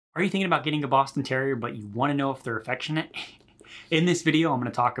Are you thinking about getting a Boston Terrier, but you want to know if they're affectionate? In this video, I'm going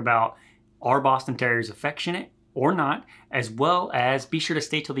to talk about are Boston Terriers affectionate or not, as well as be sure to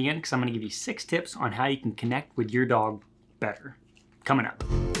stay till the end because I'm going to give you 6 tips on how you can connect with your dog better. Coming up.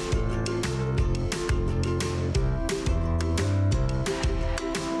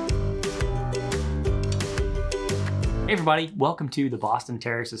 Hey everybody, welcome to the Boston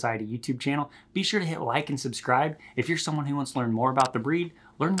Terrier Society YouTube channel. Be sure to hit like and subscribe if you're someone who wants to learn more about the breed,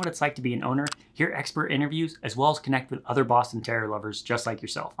 learn what it's like to be an owner, hear expert interviews, as well as connect with other Boston Terrier lovers just like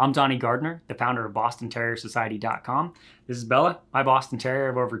yourself. I'm Donnie Gardner, the founder of BostonTerrierSociety.com. This is Bella, my Boston Terrier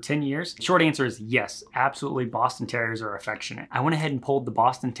of over 10 years. The short answer is yes, absolutely Boston Terriers are affectionate. I went ahead and polled the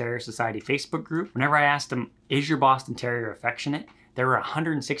Boston Terrier Society Facebook group. Whenever I asked them, is your Boston Terrier affectionate? There were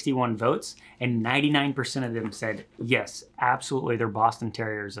 161 votes and 99% of them said, yes, absolutely, their Boston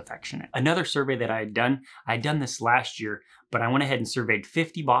Terrier is affectionate. Another survey that I had done this last year, but I went ahead and surveyed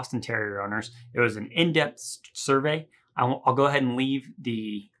 50 Boston Terrier owners. It was an in-depth survey. I'll go ahead and leave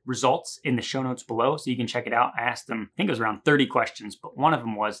the results in the show notes below so you can check it out. I asked them, I think it was around 30 questions, but one of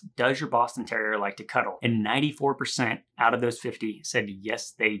them was, does your Boston Terrier like to cuddle? And 94% out of those 50 said,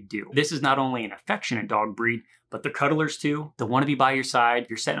 yes, they do. This is not only an affectionate dog breed, but they're cuddlers too. They want to be by your side.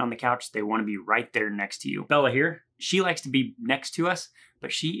 You're sitting on the couch, they want to be right there next to you. Bella here, she likes to be next to us,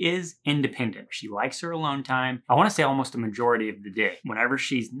 but she is independent. She likes her alone time. I want to say almost a majority of the day. Whenever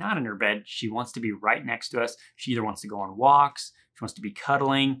she's not in her bed, she wants to be right next to us. She either wants to go on walks, she wants to be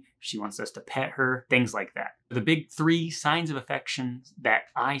cuddling, she wants us to pet her, things like that. The big 3 signs of affection that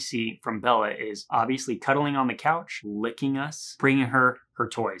I see from Bella is obviously cuddling on the couch, licking us, bringing her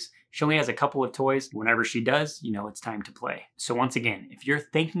toys. She only has a couple of toys. Whenever she does, you know it's time to play. So once again, if you're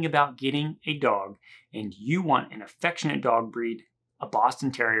thinking about getting a dog and you want an affectionate dog breed, a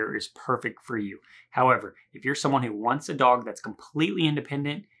Boston Terrier is perfect for you. However, if you're someone who wants a dog that's completely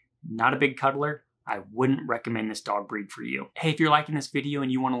independent, not a big cuddler, I wouldn't recommend this dog breed for you. Hey, if you're liking this video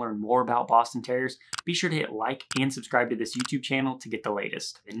and you want to learn more about Boston Terriers, be sure to hit like and subscribe to this YouTube channel to get the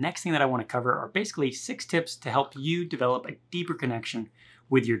latest. The next thing that I want to cover are basically 6 tips to help you develop a deeper connection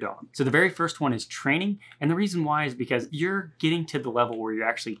with your dog. So the very first one is training. And the reason why is because you're getting to the level where you're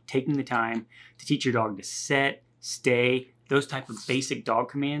actually taking the time to teach your dog to sit, stay, those type of basic dog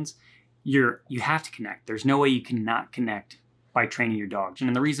commands. You have to connect. There's no way you cannot connect by training your dog.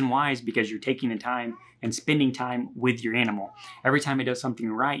 And the reason why is because you're taking the time and spending time with your animal. Every time it does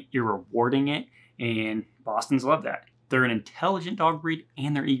something right, you're rewarding it, and Bostons love that. They're an intelligent dog breed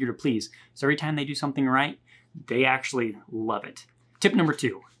and they're eager to please. So every time they do something right, they actually love it. Tip number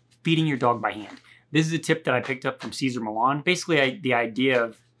 2, feeding your dog by hand. This is a tip that I picked up from Cesar Millan. Basically, the idea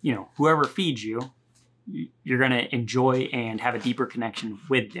of, whoever feeds you, you're gonna enjoy and have a deeper connection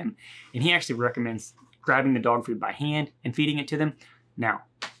with them. And he actually recommends grabbing the dog food by hand and feeding it to them. Now,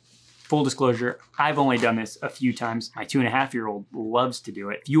 full disclosure, I've only done this a few times. My 2.5-year-old loves to do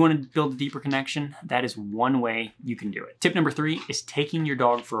it. If you want to build a deeper connection, that is one way you can do it. Tip number 3 is taking your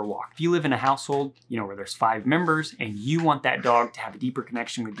dog for a walk. If you live in a household, where there's 5 members and you want that dog to have a deeper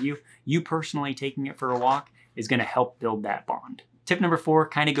connection with you, you personally taking it for a walk is going to help build that bond. Tip number 4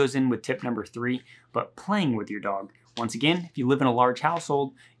 kind of goes in with tip number 3, but playing with your dog. Once again, if you live in a large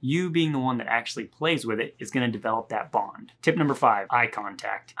household, you being the one that actually plays with it is going to develop that bond. Tip number 5, eye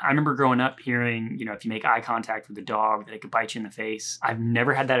contact. I remember growing up hearing, if you make eye contact with a dog, that it could bite you in the face. I've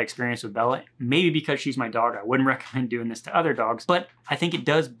never had that experience with Bella. Maybe because she's my dog, I wouldn't recommend doing this to other dogs, but I think it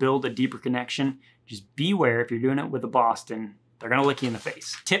does build a deeper connection. Just beware if you're doing it with a Boston, they're gonna lick you in the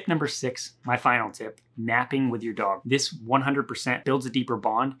face. Tip number 6, my final tip, napping with your dog. This 100% builds a deeper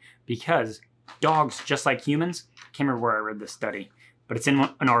bond because dogs, just like humans, I can't remember where I read this study, but it's in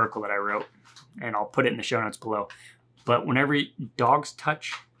an article that I wrote, and I'll put it in the show notes below. But whenever dogs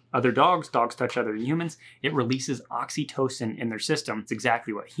touch other dogs touch other humans, it releases oxytocin in their system. It's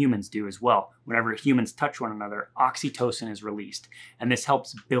exactly what humans do as well. Whenever humans touch one another, oxytocin is released. And this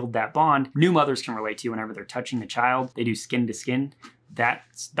helps build that bond. New mothers can relate to whenever they're touching the child. They do skin to skin.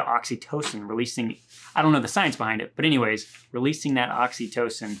 That's the oxytocin releasing, I don't know the science behind it, but anyways, releasing that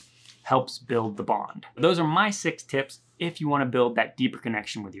oxytocin helps build the bond. Those are my 6 tips if you want to build that deeper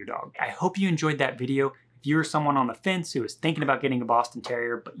connection with your dog. I hope you enjoyed that video. If you're someone on the fence who is thinking about getting a Boston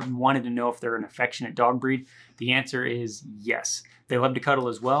Terrier, but you wanted to know if they're an affectionate dog breed, the answer is yes. They love to cuddle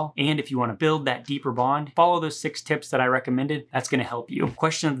as well. And if you want to build that deeper bond, follow those 6 tips that I recommended. That's going to help you.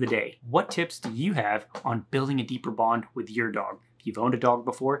 Question of the day. What tips do you have on building a deeper bond with your dog? If you've owned a dog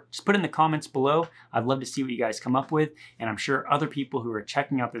before, just put in the comments below. I'd love to see what you guys come up with, and I'm sure other people who are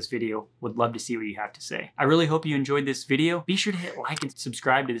checking out this video would love to see what you have to say. I really hope you enjoyed this video. Be sure to hit like and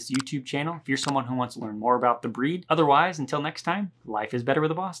subscribe to this YouTube channel if you're someone who wants to learn more about the breed. Otherwise, until next time, life is better with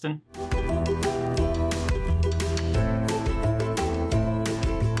a Boston.